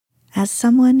As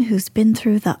someone who's been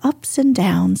through the ups and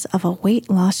downs of a weight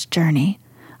loss journey,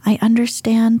 I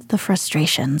understand the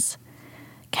frustrations.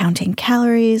 Counting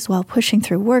calories while pushing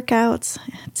through workouts,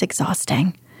 it's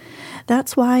exhausting.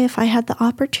 That's why if I had the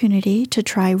opportunity to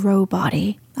try Row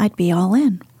Body, I'd be all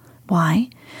in. Why?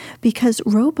 Because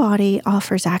Row Body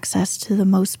offers access to the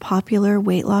most popular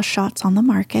weight loss shots on the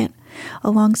market,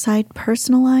 alongside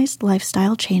personalized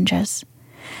lifestyle changes.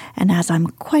 And as I'm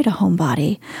quite a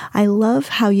homebody, I love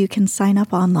how you can sign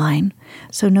up online.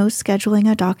 So no scheduling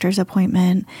a doctor's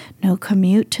appointment, no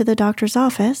commute to the doctor's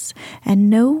office,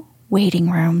 and no waiting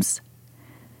rooms.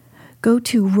 Go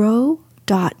to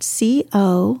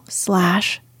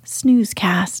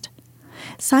row.co/snoozecast.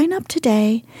 Sign up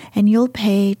today and you'll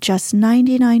pay just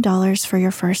 $99 for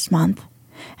your first month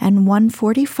and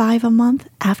 $145 a month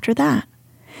after that.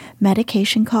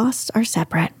 Medication costs are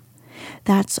separate.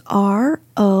 That's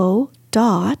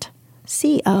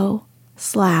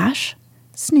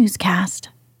ro.co/snoozecast.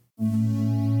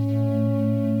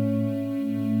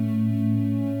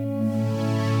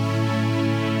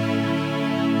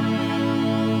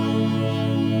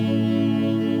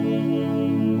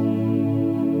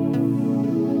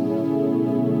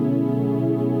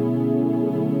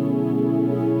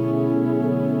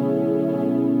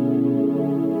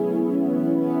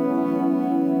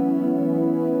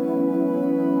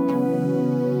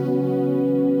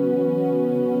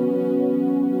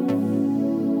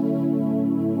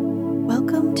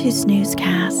 Welcome to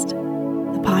Snoozecast,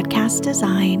 the podcast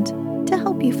designed to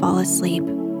help you fall asleep.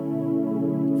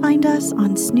 Find us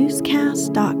on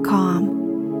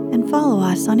snoozecast.com and follow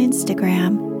us on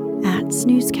Instagram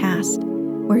 @snoozecast,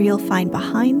 where you'll find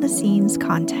behind-the-scenes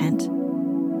content.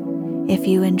 If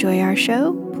you enjoy our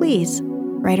show, please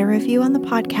write a review on the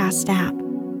podcast app.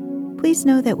 Please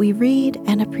know that we read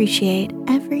and appreciate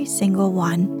every single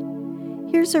one.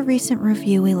 Here's a recent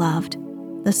review we loved.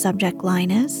 The subject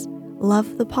line is,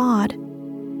 "Love the pod.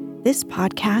 This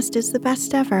podcast is the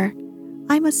best ever.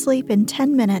 I'm asleep in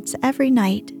 10 minutes every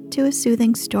night to a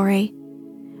soothing story.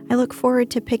 I look forward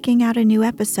to picking out a new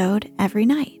episode every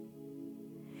night."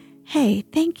 Hey,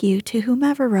 thank you to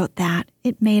whomever wrote that.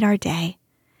 It made our day.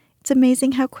 It's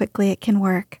amazing how quickly it can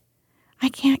work. I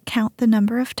can't count the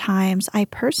number of times I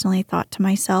personally thought to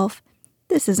myself,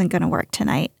 this isn't going to work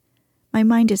tonight. My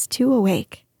mind is too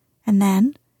awake. And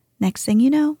then, next thing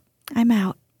you know, I'm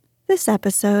out. This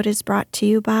episode is brought to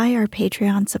you by our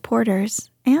Patreon supporters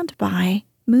and by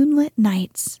Moonlit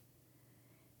Nights.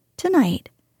 Tonight,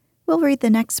 we'll read the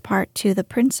next part to The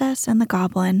Princess and the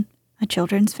Goblin, a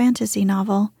children's fantasy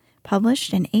novel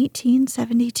published in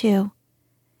 1872.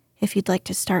 If you'd like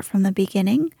to start from the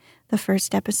beginning, the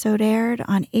first episode aired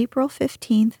on April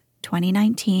 15th,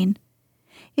 2019.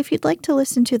 If you'd like to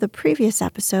listen to the previous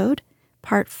episode,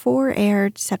 Part 4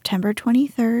 aired September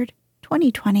 23rd,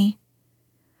 2020.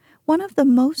 One of the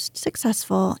most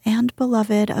successful and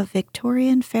beloved of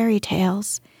Victorian fairy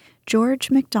tales,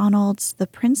 George MacDonald's The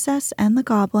Princess and the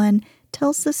Goblin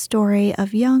tells the story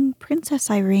of young Princess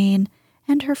Irene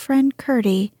and her friend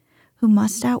Curdie, who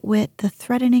must outwit the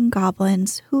threatening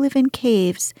goblins who live in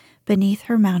caves beneath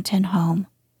her mountain home.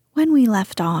 When we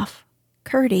left off,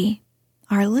 Curdie,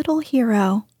 our little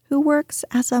hero who works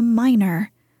as a miner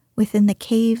within the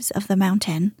caves of the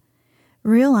mountain,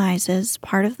 realizes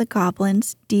part of the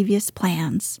goblins' devious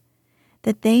plans,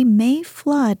 that they may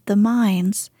flood the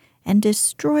mines and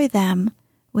destroy them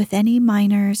with any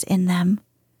miners in them.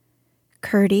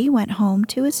 Curdie went home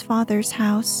to his father's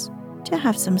house to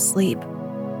have some sleep.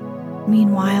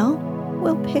 Meanwhile,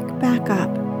 we'll pick back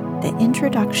up the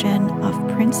introduction of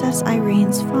Princess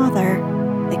Irene's father,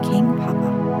 the King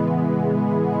Papa.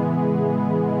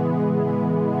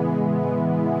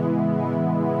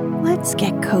 Let's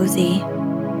get cozy.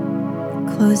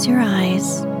 Close your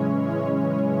eyes.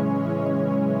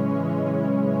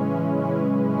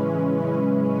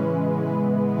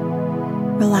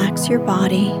 Relax your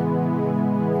body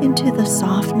into the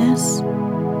softness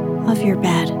of your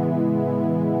bed.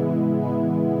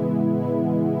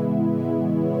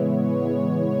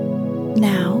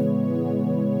 Now,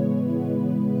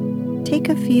 take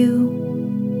a few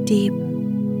deep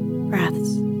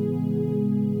breaths.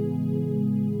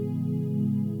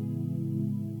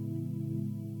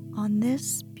 On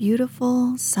this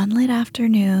beautiful sunlit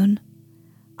afternoon,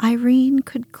 Irene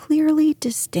could clearly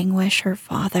distinguish her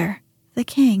father, the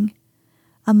king,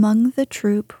 among the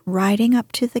troop riding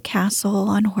up to the castle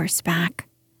on horseback.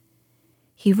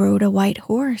 He rode a white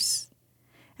horse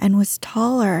and was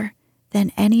taller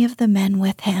than any of the men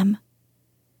with him.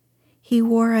 He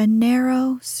wore a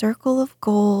narrow circle of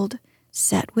gold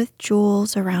set with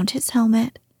jewels around his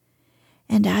helmet,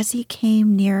 and as he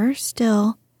came nearer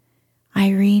still,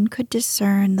 Irene could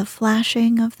discern the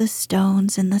flashing of the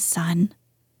stones in the sun.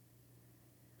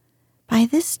 By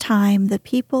this time, the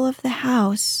people of the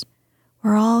house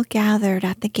were all gathered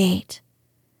at the gate,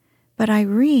 but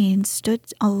Irene stood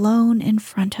alone in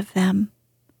front of them.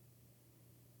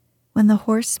 When the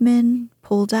horsemen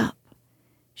pulled up,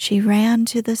 she ran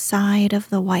to the side of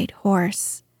the white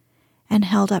horse and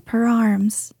held up her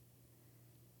arms.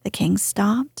 The king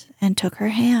stopped and took her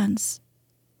hands.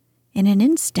 In an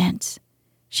instant,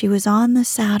 she was on the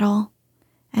saddle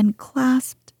and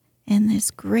clasped in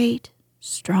his great,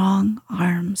 strong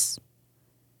arms.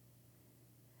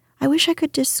 I wish I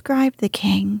could describe the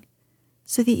king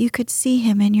so that you could see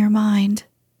him in your mind.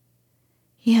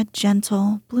 He had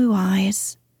gentle blue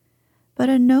eyes, but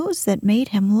a nose that made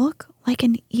him look like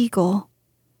an eagle.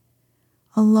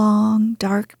 A long,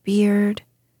 dark beard,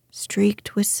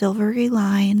 streaked with silvery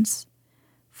lines,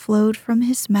 flowed from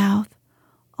his mouth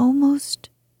almost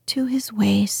to his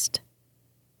waist.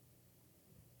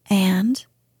 And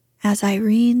as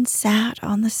Irene sat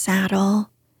on the saddle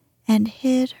and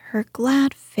hid her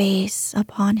glad face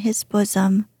upon his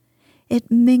bosom,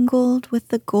 it mingled with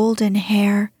the golden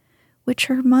hair which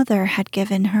her mother had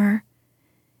given her,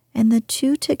 and the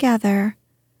two together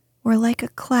were like a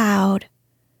cloud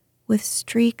with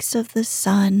streaks of the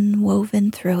sun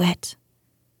woven through it.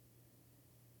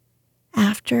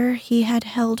 After he had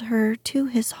held her to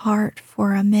his heart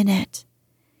for a minute,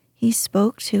 he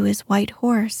spoke to his white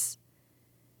horse,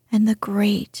 and the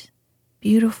great,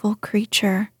 beautiful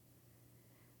creature,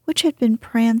 which had been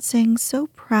prancing so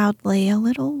proudly a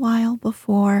little while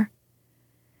before,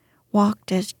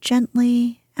 walked as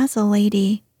gently as a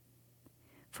lady,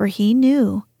 for he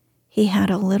knew he had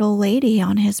a little lady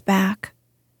on his back,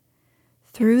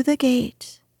 through the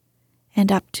gate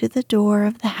and up to the door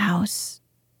of the house.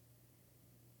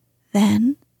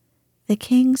 Then the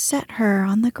king set her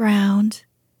on the ground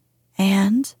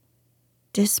and,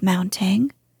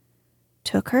 dismounting,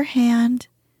 took her hand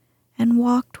and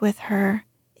walked with her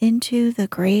into the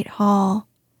great hall,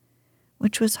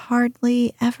 which was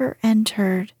hardly ever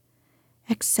entered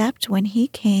except when he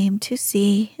came to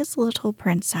see his little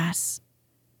princess.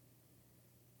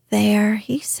 There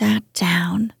he sat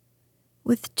down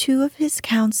with two of his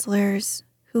counselors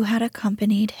who had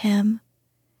accompanied him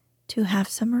to have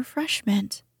some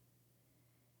refreshment,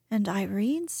 and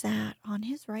Irene sat on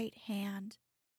his right hand